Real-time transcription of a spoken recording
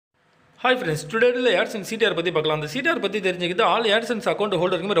Hi friends, today AdSense CTR பத்தி பார்க்கலாம். அந்த CTR பத்தி தெரிஞ்சுக்கிட்டு ஆல் AdSense அக்கவுண்ட்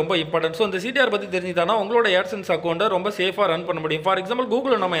ஹோல்டருக்குமே ரொம்ப இம்பார்ட்டன்ட். ஸோ அந்த CTR பத்தி தெரிஞ்சுக்கிட்டா உங்களோட AdSense அக்கௌண்ட்டை ரொம்ப சேஃபாக ரன் பண்ண முடியும். ஃபார் எக்ஸாம்பிள்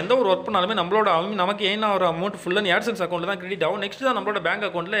கூகுளில் நம்ம எந்த ஒரு ஒர்க் பண்ணாலுமே நமக்கு ஏன்னா ஒரு அமௌண்ட் ஃபுல்லாக AdSense அக்கௌண்ட்டில் தான் கிரெடிட் ஆகும். நெக்ஸ்ட் தான் நம்மளோட பேங்க்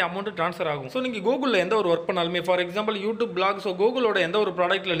அக்கௌண்ட்டில் அமௌண்ட் ட்ரான்ஸ்ஃபர் ஆகும். ஸோ நீங்கள் கூகுளில் எந்த ஒரு ஒர்க் பண்ணாலுமே for example YouTube black so கூகுளோட எந்த ஒரு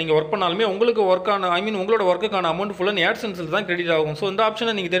ப்ராடக்ட்டில் நீங்கள் ஒர்க் பண்ணாலுமே உங்களுக்கு உங்களோட ஒர்க்குக்கான அமௌண்ட் ஃபுல்லாக AdSenseல் தான் கிரெடிட் ஆகும். ஸோ இந்த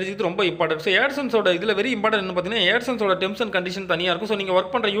ஆப்ஷனை நீங்கள் தெரிஞ்சுக்கிட்டு ரொம்ப இம்பார்ட்டன்ட். ஸோ AdSenseோட இதில் வெரி இம்பார்ட்டன்ட் பார்த்தீங்கன்னா AdSenseோட டெர்ம்ஸ் அண்ட் கண்டிஷன் தனியாக இருக்கும். ஸோ நீங்கள்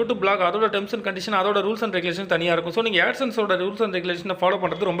ஒர்க் பண்ணுற யூடியூப் பிளாக் அதோட டெர்ம்ஸ் அண்ட் கண்டிஷன் அதோட ரூல்ஸ் அண்ட் ரெகுலேஷன் தனியாக இருக்கும். ஸோ நீங்கள் AdSenseோட ரூல்ஸ் அண்ட் ரெகுலேஷனை ஃபாலோ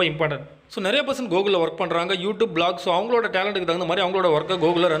பண்ணுறது ரொம்ப இம்பார்ட்டன்ட். ஸோ நிறைய பர்சன் கூகுளில் ஒர்க் பண்ணுறாங்க யூடியூப் பிளாக். ஸோ அவங்களோட டேலண்ட்டுக்கு தகுந்த மாதிரி அவங்களோட ஒர்க்கை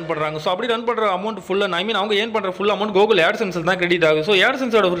கூகுளில் ரன் பண்ணுறாங்க. ஸோ அப்படி ரன் பண்ணுற அமௌண்ட் ஃபுல்லாக அவங்க ஏன் பண்ணுற ஃபுல் அமௌண்ட் கூகுள் AdSense தான் கிரெடிட் ஆகும். So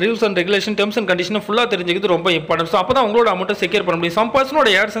AdSenseோட rules and regulation terms and condition ஃபுல்லாக தெரிஞ்சுக்கிறது ரொம்ப இம்பார்ட்டன்ட். ஸோ அப்போ தான் உங்களோட அமௌண்ட்டை செக்யூர் பண்ண முடியும். சம்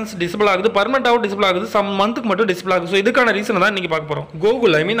பர்சனோட AdSense டிசபிள் ஆகுது, பர்மனெண்ட்டாகவும் டிசபிள் ஆகுது, சம் மந்த்துக்கு மட்டும் டிசபிள் ஆகுது. ஸோ இதுக்கான ரீசன் தான் நீங்கள் பார்க்க போகிறோம்.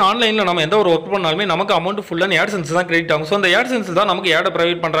 கூகுள் ஆன்லைனில் நம்ம எந்த ஒரு ஒர்க் பண்ணாலுமே நமக்கு அமௌண்ட் ஃபுல்லாக AdSense தான் கிரெடிட் ஆகும். ஸோ அந்த AdSense தான் நமக்கு ஆடை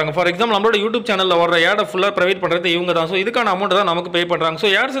ப்ரொவைட் பண்ணுறாங்க. ஃபார் எக்ஸாம்பிள் நம்மளோட யூடியூப் சேனலில் வர ஆடை ஃபுல்லாக ப்ரொவைட் பண்ணுறது இவங்க தான். ஸோ இதுக்கான அமௌண்ட் தான் நமக்கு பே பண்ணுறாங்க. ஸோ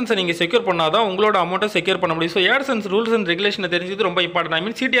AdSense நீங்கள் செக்யூர் பண்ணால் தான் உங்களோட அமௌண்ட்டை செக்யூர் பண்ண முடியும். So AdSense rules and regulation தெரிஞ்சது ரொம்ப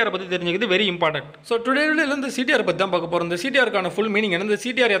இம்பார்ட்டன்ட். CTR பற்றி தெரிஞ்சுக்கிறது வெரி இம்பார்ட்டன்ட். ஸோ டுடேல இந்த CTR பற்றி தான் பார்க்க போகிறோம். இந்த CTRக்கான ஃபுல் மீனிங் என்ன, இந்த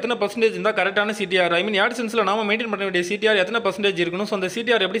CTR எத்தனை பர்சன்டேஜ் இருந்தால் கரெக்டான CTR, AdSenseல நாம மெயின்டைன் பண்ண வேண்டிய CTR எத்தனை பர்சன்டேஜ் இருக்கணும். ஸோ அந்த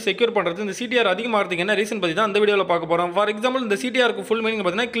CTR எப்படி செக்யூர் பண்ணுறது, இந்த CTR அதிகமாகிறதுக்கு என்ன ரீசன் பற்றி தான் இந்த வீடியோவில் பார்க்க போகிறோம். ஃபார் எக்ஸாம்பிள் இந்த CTRக்கு ஃபுல் மீனிங்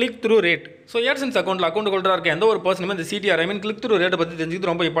பார்த்தீங்கன்னா click through rate. So AdSense account ஹோல்டராக இருக்க எந்த ஒரு பர்சனுமே இந்த CTR கிளிக் த்ரூ ரேட்டை பற்றி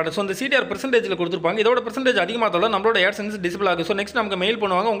தெரிஞ்சுக்கிறது ரொம்ப இம்பார்ட்டன்ட். ஸோ இந்த CTR பர்சன்டேஜில் கொடுத்துருப்பாங்க. இதோட பர்சன்டேஜ் அதிகமாக தான் நம்மளோட AdSense டிஸ்பிள் ஆகும். ஸோ நெக்ஸ்ட் நமக்கு மெயில்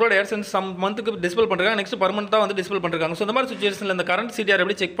பண்ணுவாங்க உங்களோட AdSense சம் மந்த்துக்கு டிஸ்பிள் பண்ணுறாங்க, நெக்ஸ்ட் பர்மனெண்ட்டாக வந்து டிஸ்பிள் பண்ணுறாங்க. ஸோ இந்த மாதிரி சுச்சுவேஷனில் இந்த கரண்ட் CTR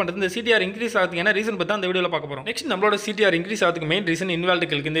எப்படி செக் பண்ணுறது, இந்த CTR இன்க்ரீஸ் ஆகுதுக்கு என்ன ரீசன் பற்றி அந்த வீடியோவில் பார்க்க போகிறோம். நெக்ஸ்ட் நம்மளோட CTR increase ஆகுதுக்கு main reason இன்வால்ட்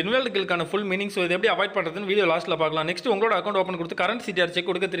click. இந்த இன்வால்ட் கிளிக்கான ஃபுல் மீனிங். ஸோ இது எப்படி அவாய்ட் பண்ணுறதுன்னு வீடியோ லாஸ்ட்டில் பார்க்கலாம். நெக்ஸ்ட் உங்களோட அக்கௌண்ட் ஓப்பன் கொடுத்து கரண்ட் CTR செக்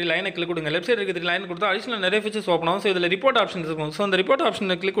கொடுக்க 3 லைனை கிளிக் கொடுங்க. லெஃப்ட் சைடு இருக்க 3 லைன் கொடுத்து அடிஷனல் நிறைய ஃபீச்சர்ஸ் ஓப்பன் ஆகும். ஸோ இதில் ரிப்போர்ட் ஆப்ஷன் இருக்கும். ஸோ அந்த ரிப்போர்ட்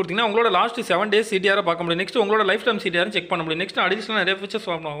ஆப்ஷன் கிளிக் கொடுத்தீங்கன்னா உங்களோட லாஸ்ட் 7 days CTR பார்க்க முடியும். நெக்ஸ்ட் உங்களோட லைஃப் டைம் CTR செக் பண்ண முடியும். நெக்ஸ்ட் அடிஷனல் நிறைய ஃபீச்சர்ஸ்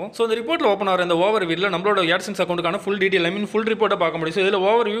ஓப்பன் ஆகும். ஸோ இந்த ரிப்போர்ட்டில் ஓப்பன் ஆகிற இந்த ஓவர் வியூவில் நம்மளோட AdSense அக்கௌண்ட்டுக்கான ஃபுல் டீடைல் ஃபுல் ரிப்போர்ட்டை பார்க்க முடியும். ஸோ இதில்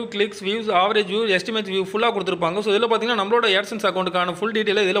over view, clicks, views, average view, estimate view ஃபுல்லாக கொடுத்துருப்பாங்க. ஸோ இதில் பார்த்தீங்கன்னா நம்மளோட AdSense அக்கௌண்ட்டுக்கான ஃபுல்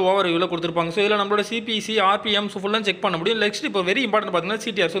டீடைல் இதில் ஓவர் வியூவில் கொடுத்துருப்பாங்க. ஸோ இதில் நம்மளோட CPC, RPM ஃபுல்லாக செக் பண்ண முடியும். நெக்ஸ்ட் இப்போ வெரி இம்பார்ட்டன்ட் பார்த்தீங்கன்னா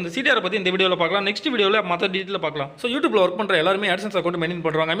CTR. ஸோ இந்த CTR பற்றி இந்த வீடியோவில் பார்க்கலாம். நெக்ஸ்ட் வீடியோவில் மற்ற டீடைல் பார்க்கலாம். ஸோ யூடியூப்ல ஒர்க் பண்ணுற எல்லாருமே AdSense அக்கௌண்ட் மெயின்டைன்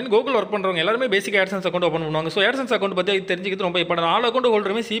பண்ணுறாங்க. கூகுள் ஒர்க் பண்ணுறவங்க எல்லாருமே பேசிக் AdSense அக்கௌண்ட் ஓப்பன் பண்ணுவாங்க. ஸோ AdSense அக்கௌண்ட் பற்றி தெரிஞ்சுக்கிறது ரொம்ப important. All account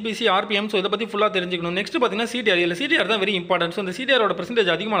ஹோல்டருமே CPC, RPM so இதை பற்றி ஃபுல்லாக தெரிஞ்சுக்கணும். நெக்ஸ்ட் பார்த்தீங்கன்னா CTR தான் வெரி இம்பார்ட்டன்ட். ஸோ இந்த CTRோட பர்சன்டேஜ்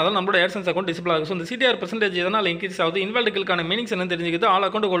அதிகமானதால் நம்மளோட AdSense அக்கௌண்ட் டிஸ்பிள் ஆகும். ஸோ இந்த CTR பர்சன்டேஜ் எதனால் இன்க்ரீஸ் ஆகுது, இன்வால்டுக்கான மீனிங்ஸ் என்ன தெரிஞ்சுக்கிறது ஆல்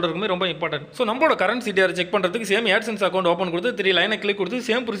அக்கௌண்ட் ஹோல்டருக்குமே ரொம்ப இம்பார்ட்டன்ட். ஸோ நம்மளோட கரண்ட் CTR செக் பண்ணுறதுக்கு சேம் AdSense அக்கௌண்ட் ஓப்பன் கொடுத்து 3 லைனை கிளிக் கொடுத்து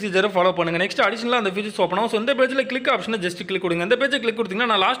சேம் ப்ரொசீஜரை ஃபாலோ பண்ணுங்க. நெக்ஸ்ட் அடிஷனலாக அந்த ஃபீச்சர்ஸ் ஓப்பன் ஆகும். ஸோ இந்த பேஜில் கிளிக் ஆப்ஷனை ஜஸ்ட் கிளிக் கொடுங்க. இந்த பேஜை கிளிக்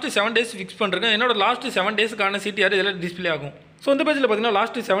கொடுத்தீங்கன்னா நான் லாஸ்ட் 7 days ஃபிக்ஸ் பண்ணுறேன். என்னோட லாஸ்ட் 7 daysக்கான CTR இதில் டிஸ்பிளே ஆகும். ஸோ இந்த பேஜில் பார்த்தீங்கன்னா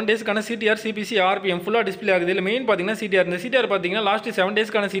லாஸ்ட் 7 daysக்கான CTR, CPC, RPM ஃபுல்லாக டிஸ்பிளே ஆகுது. இதில் மெயின் பார்த்தீங்கன்னா CTR. இந்த CTR பார்த்தீங்கன்னா லாஸ்ட் 7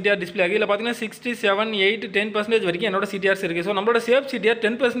 daysக்கான CTR டிஸ்பிளே ஆகுது. இதில் பார்த்தீங்கன்னா 67, 8, 10% வரைக்கும் என்னோட CTRs இருக்குது. ஸோ நம்மளோட சேஃப் CTR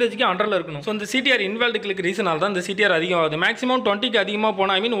 10%க்கு அண்டரில் இருக்கணும். ஸோ இந்த CTR இன்வால்ட் கிளிக் ரீசனால் தான் இந்த CTR அதிகமாகுது. மேக்ஸிமம் 20க்கு அதிகமாக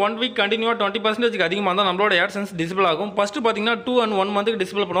போனால் 1 வீக் கண்டினியூவாக 20%க்கு அதிகமாக தான் நம்மளோட AdSense டிஸ்பிள் ஆகும். ஃபர்ஸ்ட் பார்த்தீங்கன்னா 2 and 1 மந்த்துக்கு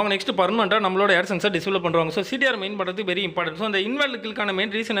டிஸ்பிள் பண்ணுவாங்க. நெக்ஸ்ட் பர்மனெண்ட்டாக நம்மளோட AdSense டிஸ்பிள் பண்ணுவாங்க. ஸோ CTR மெயின் பண்ணுறது வெரி இம்பார்ட்டன்ட். ஸோ இந்த இன்வால்ட் கிளிக்கான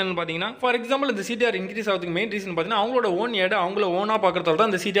மெயின் ரீசன் என்னன்னு பார்த்தீங்கன்னா ஃபார் எக்ஸாம்பிள் இந்த CTR இன்க்ரீஸ் ஆகுதுக்கு மெயின் ரீசன் பார்த்தீங்கன்னா அவங்களோட ஓன் ஏடை அவங்கள ஓனாக பார்க்குறது தான்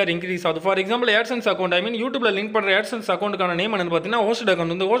இந்த CTR இன்க்ரீஸ் ஆகுது. ஃபார் எக்ஸாம்பிள் AdSense அக்கௌண்ட் யூடியூப்ல லிங்க் பண்ற AdSense அக்கௌண்ட்டுக்கான நேம் என்னன்னு பார்த்தீங்கன்னா ஹோஸ்டட்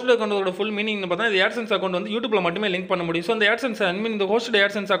அக்கௌண்ட். இந்த ஹோஸ்டட் அக்கௌண்டோட ஃபுல் மீனிங் பார்த்தா இந்த AdSense அக்கௌண்ட் வந்து யூடியூப்ல மட்டுமே லிங்க் பண்ண முடியும். ஸோ இந்த AdSense இந்த hosted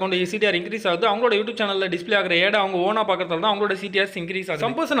AdSense account CTR increase ஆகுது. அவங்களோட யூடியூப் சேனல்ல டிஸ்பிளே ஆகிற ஏடை அவங்க ஓனா பார்க்கறதால தான் அவங்களோட CTRs இன்க்ரீஸ் ஆகுது.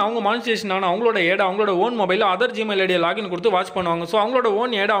 சம் பர்சன் அவங்க மானிட்டேஷன் ஆன அவங்களோட ஏடை அவங்களோட own mobile other Gmail ID login கொடுத்து வாட்ச் பண்ணுவாங்க. ஸோ அவங்களோட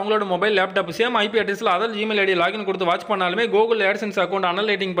ஓன் ஏடை அவங்களோட mobile laptop same IP அட்ரஸ்ல other Gmail ID login கொடுத்து வாட்ச் பண்ணாலுமே கூகுள் AdSense அக்கௌண்ட்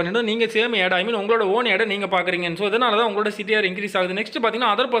அனலைட்டிங் பண்ணிட்டு நீங்க சேம் ஏடை உங்களோட ஓன் ஏடை நீங்க பாக்குறீங்க. ஸோ இதனால தான் உங்களோட CTR இன்க்ரீஸ் ஆகுது. நெக்ஸ்ட் பார்த்தீங்கன்னா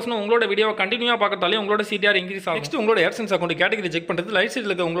அதர் பர்சன் உங்களோட வீடியோவை கண்டினியூவா பார்க்கறதாலே உங்களோட CTR இன்க்ரீஸ் ஆகும். நெக்ஸ்ட் உங்களோட AdSense அக்கௌண்ட் கேட்டகரி செக் பண்றது ரைட் சைடுல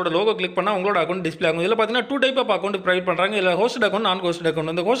இருக்க உங்களோட லோகோ கிளிக் பண்ணா உங்களோட அக்கௌண்ட் டிஸ்பிளே ஆகும். இதுல பாத்தீங்கன்னா 2 டைப் ஆஃப் அக்கௌண்ட் ப்ரொவைட் பண்றாங்க. இதுல ஹோஸ்டட் அக்கௌண்ட், நான் ஹோஸ்டட்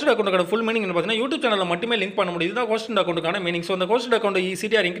அக்கௌண்ட். இந்த ஹோஸ்டட் அக்கௌண்ட்டோட ஃபுல் மீனிங் என்ன பாத்தீங்கன்னா யூடியூப் சேனல்ல மட்டுமே லிங்க் பண்ண முடியும். இதுதான் ஹோஸ்டட் அக்கௌண்ட்டுக்கான மீனிங். ஸோ அந்த ஹோஸ்டட் அக்கௌண்ட்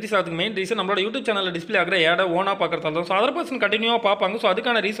CTR இன்க்ரீஸ் ஆகிறதுக்கு மெயின் ரீசன் நம்மளோட யூடியூப் சேனல்ல டிஸ்பிளே ஆகிற ஏடை ஓனா பார்க்கறதால தான். ஸோ அதர் பர்சன் கண்டினியூவா பார்ப்பாங்க. ஸோ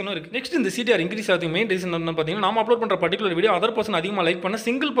அதுக்கான ரீசனும் இருக்கு. நெக்ஸ்ட் இந்த CTR இன்க்ரீஸ் ஆகிறதுக்கு மெயின் ரீசன் என்ன பாத்தீங்கன்னா நாம அப்லோட் பண்ற பர்டிகுலர் வீடியோ அதர் பர்சன் அதிகமாக லைக் பண்ண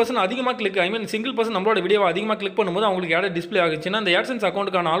சிங்கிள் பர்சன் அதிகமாக கிளிக் சிங்கிள் பர்சன் நம்மளோட வீடியோ அதிகமாக கிளிக் பண்ணும்போது அவங்களுக்கு ஏடை டிஸ்பிளே ஆகுச்சுன்னா அந்த AdSense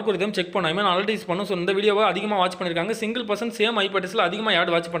அக்கௌண்ட்டுக்கான ஆல்கோரிதம் செக் பண்ண அனலைஸ் பண்ணும். ஸோ இந்த வீடியோவை அதிகமாக வாட்ச் பண்ணிருக்காங்க, சிங்கிள் பர்சன் சேம் IP அட்ரஸ்ல அதிகமாக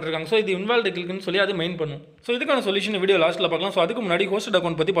ஆட் வாட்ச் பண்ணிருக்காங்க. ஸோ இது இன்வால்ட் கிளிக்னு சொல்லி அது மெயின் பண்ணும். ஸோ இதுக்கான சொல்யூஷன் வீடியோ லாஸ்ட்ல பார்க்கலாம். ஸோ அதுக்கு முன்னாடி ஹோஸ்டட்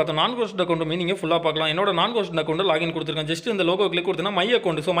அக்கௌண்ட் பத்தி பார்த்தோம். நான் ஹோஸ்டட் அக்கௌண்ட் மீனிங் ஃபுல்லா பார்க்கலாம். என்னோட நான் ஹோஸ்டட் அக்கௌண்ட் லாகின் கொடுத்துருக்கேன். ஜஸ்ட் இந்த லோகோ கிளிக் கொடுத்தா my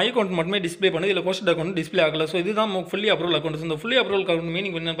account. So my account மட்டுமே டிஸ்பிளே பண்ணி இதில் ஹோஸ்டட் அக்கௌண்ட் டிஸ்பிளே ஆகல. ஸோ இதுதான் ஃபுல்லி அப்ரூவல் அக்கௌண்ட். இந்த ஃபுல்லி அப்ரூவல் அக்கௌண்ட்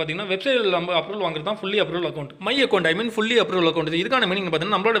மீனிங் என்ன பார்த்தீங்கன்னா வெப்சைட்ல நம்ம அப்ரூவல் வாங்குறது தான் fully approval account. My account fully approval account. இதுக்கான மீனிங்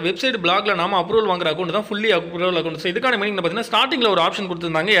பார்த்தீங்கன்னா நம்மளோட வெப்சைட் பிளாக்ல நாம அப்ரூவல் வாங்குற அக்கௌண்ட் தான் ஃபுல்லி அப்ரூவல் அக்கௌண்ட். ஸோ இதுக்கான மீனிங் பார்த்தீங்கன்னா ஸ்டார்டிங்கில் ஒரு ஆப்ஷன்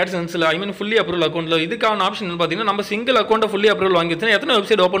கொடுத்துருந்தாங்க AdSenseல ஐ மீன் ஃபுல்லி அப்ரூவல் அக்கௌண்ட்டில். இதுக்கான ஆப்ஷன் பார்த்தீங்கன்னா நம்ம சிங்கிள் அக்கௌண்ட்டை ஃபுல்லி அப்ரூவல் வாங்கி வச்சுன்னா எத்தனை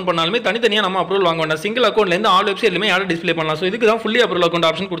வெப்சைட் ஓப்பன் பண்ணாலுமே தனித்தனியாக நம்ம அப்ரூவல் வாங்க வேண்டாம். சிங்கிள் அக்கௌண்ட்லேருந்து ஆல் வெப்சைட்லையுமே ஆட் டிஸ்ப்ளே பண்ணலாம். ஸோ இதுக்கு தான் ஃபுல்லி அப்ரூவல் அக்கௌண்ட்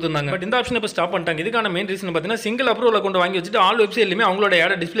ஆப்ஷன் கொடுத்துருந்தாங்க. பட் இந்த ஆப்ஷன் இப்போ ஸ்டாப் பண்ணிட்டாங்க. இதுக்கான மெயின் ரீசன் பார்த்தீங்கன்னா சிங்கிள் அப்ரூவல் அக்கௌண்ட் வாங்கி வச்சுட்டு ஆல் வெப்சைட்லையுமே அவங்களோட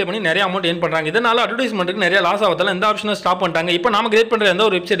ஆட் டிஸ்ப்ளே பண்ணி நிறைய அமௌண்ட் ஏர்ன் பண்ணுறாங்க. இதனால அட்வர்டைஸ்மெண்ட்டுக்கு நிறைய லாஸ் ஆகத்தால இந்த ஆப்ஷனை ஸ்டாப் பண்ணிட்டாங்க. இப்போ நாம கிரியேட் பண்ணுற எந்த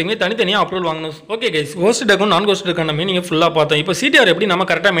ஒரு வெப்சைட்டுமே தனித்தனியாக அப்ரூவல் வாங்கணும். ஓகே கைஸ், ஹோஸ்டட் அக்கௌண்ட் நான் ஹோஸ்டட் அக்கௌண்ட் நீங்கள் ஃபுல்லாக பார்த்தோம். இப்போ சிடிஆர் எப்படி நம்ம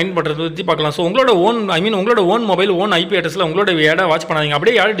கரெக்டாக மெயின் பண்ணுறது பற்றி பார்க்கலாம். ஸோ உங்களோட உங்களோட ஓன் மொபைல் ஓன் ஐபி அட்ரஸில் உங்களோட ஆடை வாட்ச் பண்ணாதீங்க.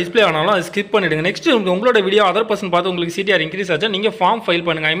 அப்படியே ஆட் டிஸ்ப்ளே ஆனாலும் அதை ஸ்கிப் பண்ணிடுங்க. நெக்ஸ்ட் உங்களோட வீடியோ அதர் பர்சன் பார்த்து உங்களுக்கு சிடிஆர் இன்க்ரீஸ் ஆச்சா நீங்கள் ஃபார்ம் ஃபைல்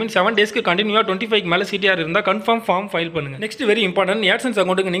பண்ணுங்க. ஐ மீன் 7 டேஸ்க்கு கண்டினியூவாக 25 மேலே சிடிஆர் இருந்தால் கன்ஃபார்ம் ஃபார்ம் ஃபைல் பண்ணுங்க. நெக்ஸ்ட் வெரி இம்பார்ட்டன்ட், AdSense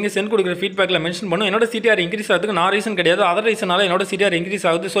அக்கௌண்ட்டுக்கு நீங்கள் சென்ட் கொடுக்குற ஃபீட்பேக்கில் மென்ஷன் பண்ணும் என்னோட சிடிஆர் இன்க்ரீஸ் ஆகுதுக்கு நான் ரீசன் கிடையாது, அதர் ரீசனால என்னோட சிடிஆர் இன்க்ரீஸ்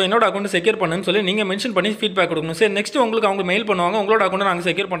ஆகுது. ஸோ என்னோட அக்கௌண்ட் செக்யூர் பண்ணுன்னு சொல்லி நீங்கள் மென்ஷன் பண்ணி ஃபீட்பேக் கொடுக்கணும். சரி, நெக்ஸ்ட் உங்களுக்கு அவங்க மெயில் பண்ணுவாங்க உங்களோட அக்கௌண்ட் நாங்கள்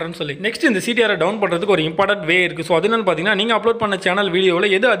செக்யூர் பண்ணுறேன்னு சொல்லி. நெக்ஸ்ட் இந்த சிடிஆர் டவுன் பண்ணுறதுக்கு ஒரு இம்பார்ட்டன்ட் வே இருக்குது. ஸோ அது என்னன்னு பார்த்தீங்கன்னா நீங்கள் அப்லோட் பண்ண சேனல்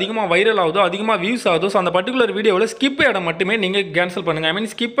வீடியோவில் எது அதிகமாக வைரல் ஆகுதோ அதிகமாக வியூஸ் ஆகுதோ ஸோ அந்த பர்டிகுலர் வீடியோவில் ஸ்கிப் ஆட மட்டுமே நீங்கள் கேன்சல் பண்ணுங்க. ஐ மீன்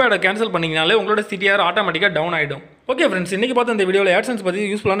ஸ்கிப் ஆட கேன்சல் பண்ணிங்கனாலே உங்களோட சிடிஆர் ஆட்டோமேட்டிக்காக டவுன் ஆகிடும். ஓகே ஃப்ரெண்ட்ஸ், இன்னைக்கு பார்த்த இந்த வீடியோவில் AdSense பற்றி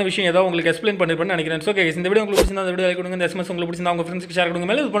யூஸ்ஃபுல்லான விஷயம் ஏதாவது உங்களுக்கு எக்ஸ்பிளைன் பண்ணிருப்பேன்னு நினைக்கிறேன். ஓகே, இந்த வீடியோ உங்களுக்கு பிடிச்சிருந்தா இந்த வீடியோ லைக் கொடுங்க, இந்த எஸ்எம்எஸ் உங்களுக்கு பிடிச்சிருந்தா உங்கள் ஃப்ரெண்ட்ஸ்க்கு ஷேர் கொடுங்க.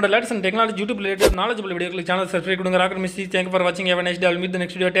 மேலும் இது போன்ற latest and technology YouTube related knowledgeable வீடியோக்கு சேனல் சப்ஸ்கிரைப் கொடுங்க. ராக்கர் மிஸ்டி, தேங்க் ஃபார் வாட்சிங். Have a nice day. I will meet the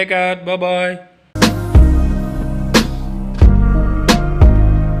next video. Take care. By by.